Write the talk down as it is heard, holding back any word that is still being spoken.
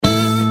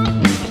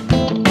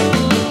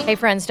Hey,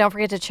 friends, don't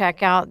forget to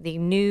check out the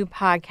new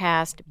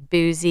podcast,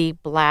 Boozy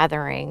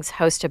Blatherings,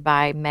 hosted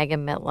by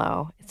Megan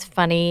Mitlow. It's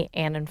funny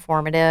and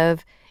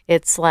informative.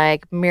 It's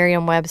like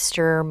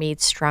Merriam-Webster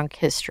meets drunk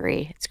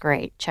history. It's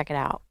great. Check it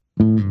out.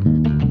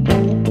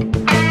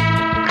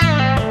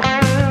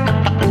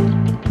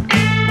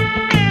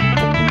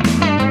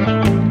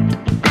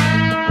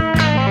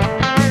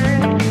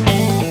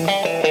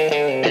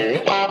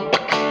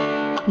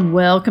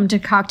 Welcome to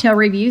Cocktail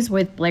Reviews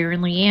with Blair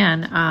and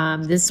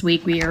Leanne. This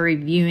week we are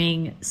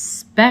reviewing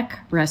Speck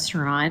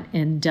Restaurant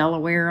in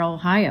Delaware,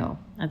 Ohio.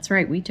 That's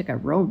right. We took a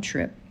road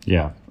trip.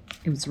 Yeah.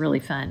 It was really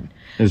fun.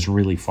 It was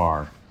really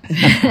far.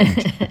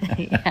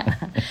 Yeah.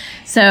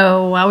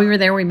 So while we were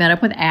there, we met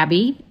up with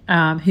Abby,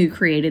 who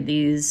created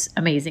these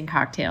amazing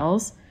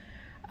cocktails.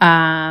 We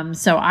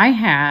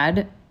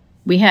had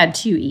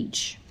two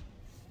each.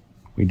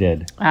 We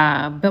did.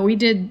 But we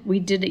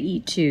did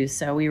eat too,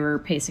 so we were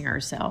pacing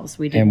ourselves.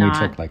 We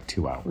took like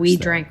 2 hours. We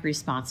drank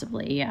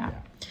responsibly, yeah.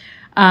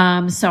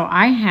 So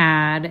I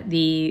had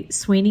the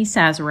Sweeney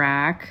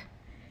Sazerac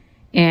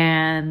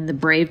and the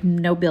Brave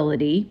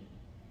Nobility.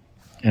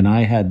 And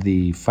I had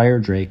the Fire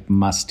Drake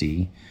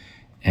Musty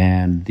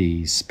and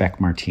the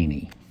Speck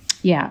Martini.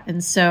 Yeah,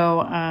 and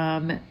so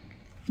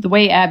the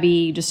way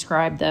Abby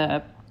described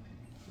the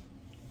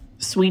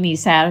Sweeney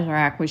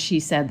Sazerac was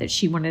she said that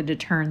she wanted to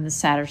turn the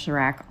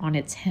Sazerac on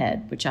its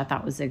head, which I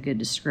thought was a good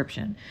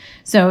description.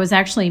 So it was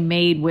actually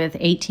made with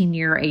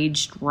 18-year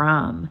aged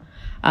rum.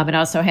 It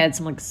also had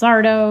some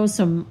Luxardo,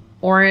 some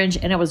orange,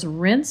 and it was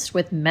rinsed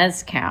with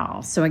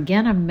mezcal. So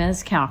again, a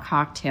mezcal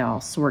cocktail,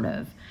 sort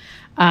of.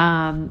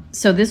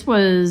 So this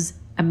was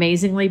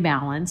amazingly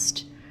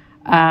balanced,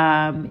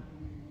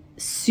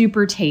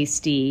 super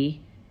tasty.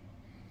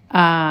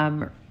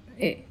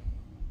 It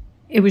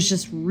was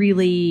just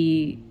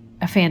really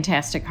a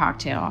fantastic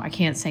cocktail. I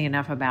can't say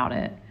enough about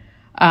it.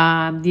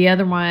 The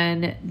other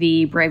one,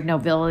 the Brave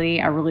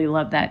Nobility, I really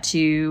love that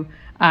too.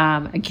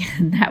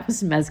 Again, that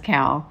was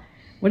mezcal.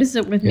 What is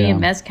it with me and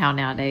mezcal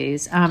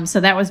nowadays? So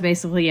that was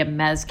basically a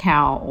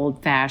mezcal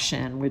old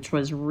fashioned, which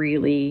was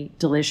really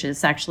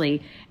delicious.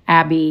 Actually,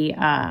 Abby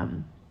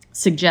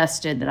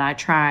suggested that I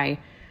try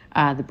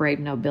the Brave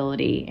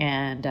Nobility,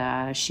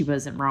 and she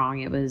wasn't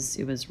wrong. It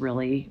was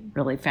really,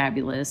 really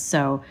fabulous.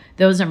 So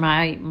those are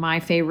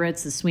my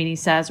favorites, the Sweeney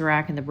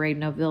Sazerac and the Brave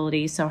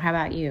Nobility. So how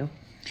about you?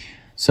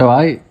 So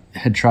I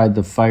had tried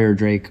the Fire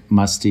Drake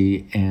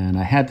Musty, and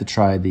I had to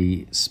try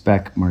the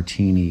Speck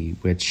Martini,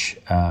 which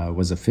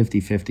was a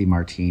 50-50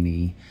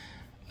 martini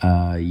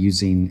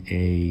using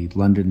a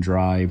London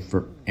Dry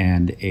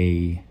and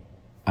a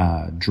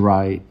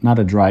dry, not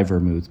a dry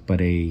vermouth,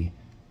 but a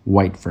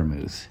white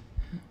vermouth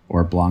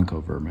or Blanco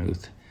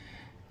vermouth.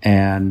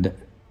 And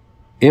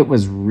it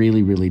was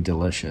really, really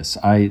delicious.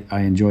 I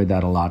enjoyed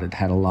that a lot. It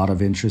had a lot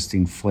of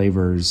interesting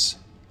flavors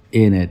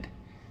in it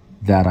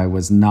that I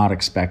was not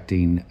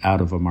expecting out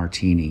of a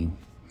martini.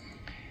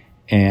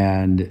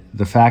 And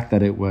the fact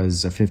that it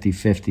was a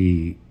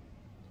 50-50,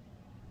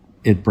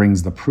 it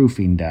brings the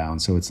proofing down,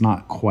 so it's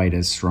not quite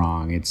as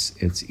strong.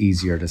 It's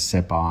easier to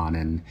sip on.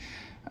 And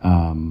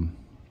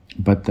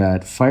but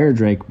that Fire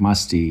Drake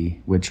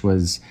Musty, which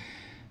was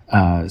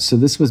so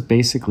this was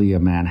basically a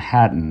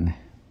Manhattan,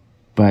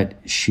 but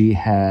she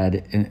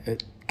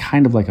had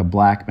kind of like a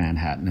black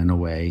Manhattan in a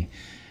way.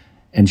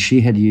 And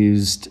she had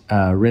used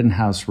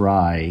Rittenhouse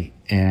rye,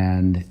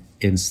 and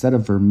instead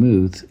of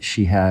vermouth,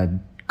 she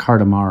had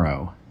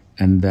Cardamaro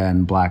and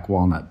then black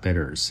walnut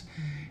bitters.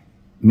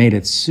 Made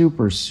it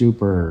super,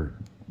 super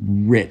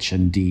rich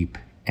and deep,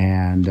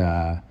 and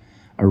a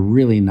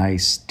really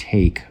nice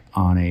take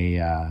on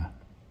a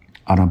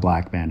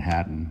black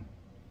Manhattan.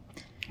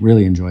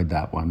 Really enjoyed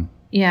that one.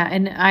 Yeah,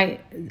 and I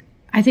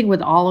think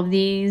with all of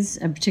these,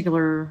 in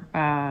particular,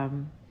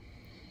 well,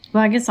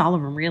 I guess all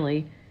of them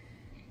really,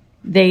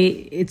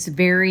 it's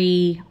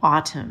very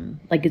autumn.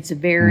 Like it's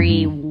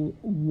very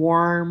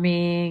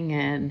warming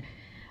and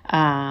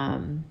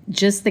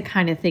just the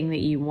kind of thing that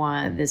you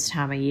want this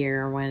time of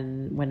year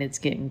when it's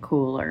getting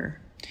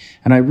cooler.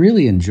 And I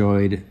really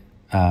enjoyed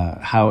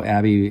how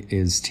Abby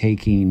is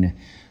taking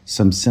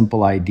some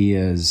simple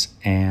ideas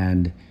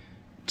and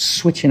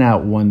switching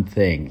out one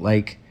thing.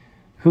 Like,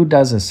 who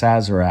does a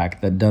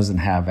Sazerac that doesn't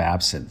have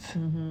absinthe?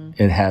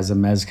 It has a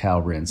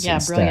mezcal rinse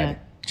instead. Brilliant.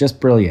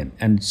 Just brilliant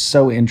and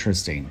so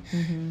interesting.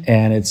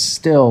 And it's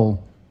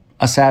still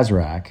a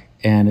Sazerac,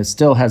 and it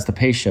still has the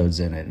Peychaud's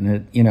in it.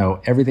 And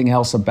it, everything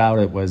else about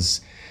it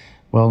was,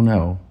 well,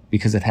 no,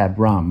 because it had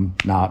rum,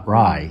 not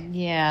rye.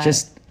 Yeah.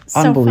 Just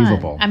so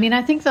unbelievable. Fun. I mean,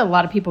 I think that a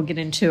lot of people get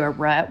into a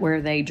rut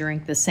where they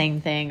drink the same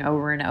thing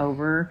over and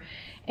over.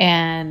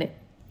 And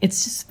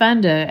it's just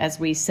fun to, as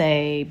we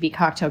say, be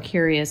cocktail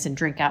curious and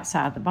drink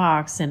outside the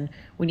box. And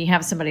when you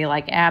have somebody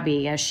like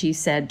Abby, as she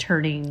said,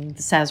 turning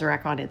the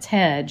Sazerac on its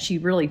head, she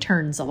really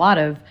turns a lot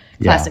of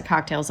classic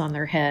cocktails on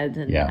their head.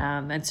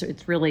 And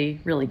it's really,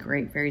 really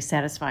great, very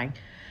satisfying.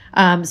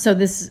 So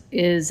this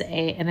is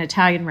an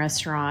Italian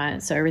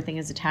restaurant, so everything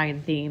is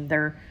Italian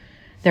themed.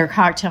 Their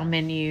cocktail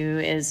menu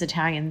is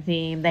Italian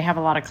themed. They have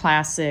a lot of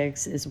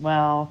classics as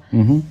well.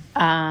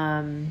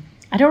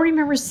 I don't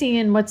remember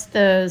seeing what's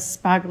the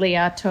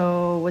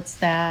Spagliato. What's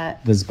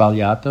that? The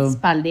Sbagliato?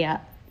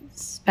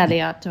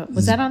 Spagliato.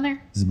 Was that on there?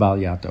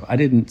 Sbagliato. I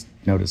didn't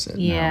notice it.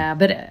 Yeah,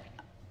 but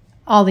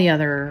all the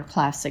other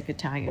classic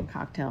Italian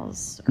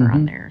cocktails are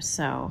on there.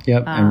 So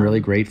yep, and really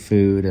great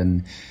food,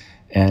 and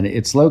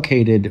it's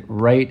located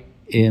right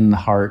in the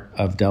heart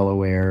of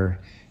Delaware.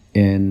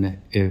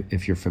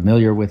 If you're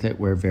familiar with it,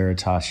 where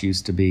Veritas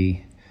used to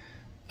be,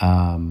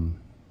 and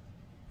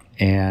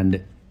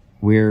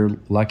we're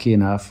lucky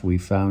enough, we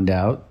found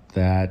out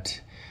that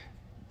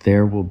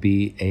there will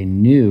be a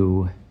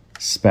new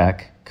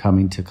spec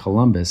coming to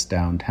Columbus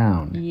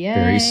downtown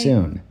very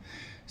soon.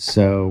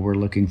 So we're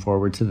looking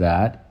forward to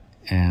that,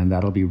 and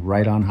that'll be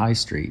right on High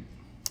Street.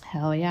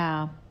 Hell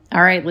yeah.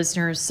 All right,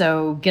 listeners,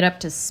 so get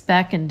up to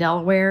Spec in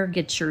Delaware,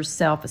 get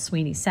yourself a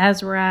Sweeney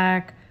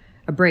Sazerac,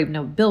 a Brave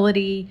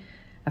Nobility,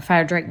 a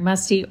Fire Drake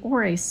Musty,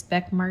 or a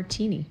Spec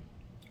Martini.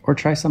 Or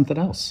try something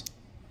else.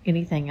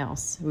 Anything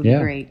else would be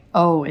great.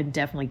 Oh, and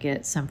definitely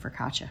get some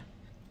focaccia.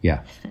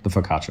 Yeah, the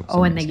focaccia.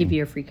 Oh, and they give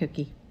you a free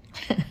cookie.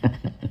 All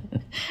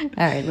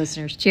right,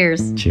 listeners,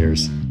 cheers.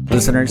 Cheers.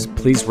 Listeners,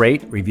 please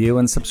rate, review,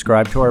 and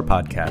subscribe to our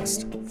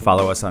podcast.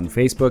 Follow us on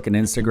Facebook and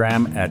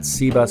Instagram at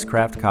Seabus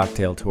Craft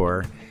Cocktail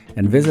Tour,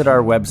 and visit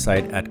our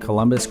website at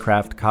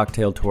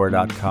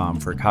columbuscraftcocktailtour.com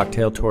for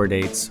cocktail tour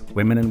dates,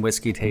 women and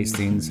whiskey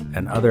tastings,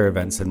 and other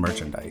events and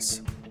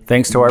merchandise.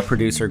 Thanks to our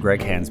producer, Greg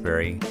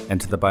Hansberry, and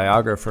to the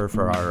biographer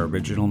for our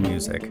original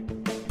music.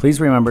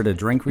 Please remember to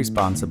drink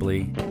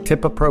responsibly,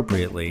 tip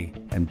appropriately,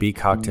 and be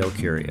cocktail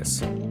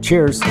curious.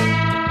 Cheers!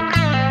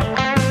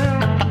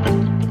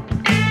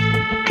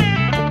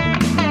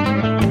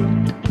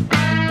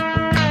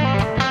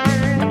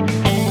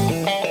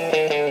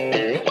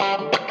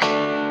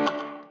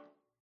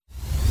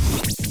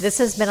 This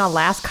has been a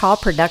Last Call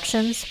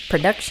Productions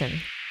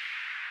production.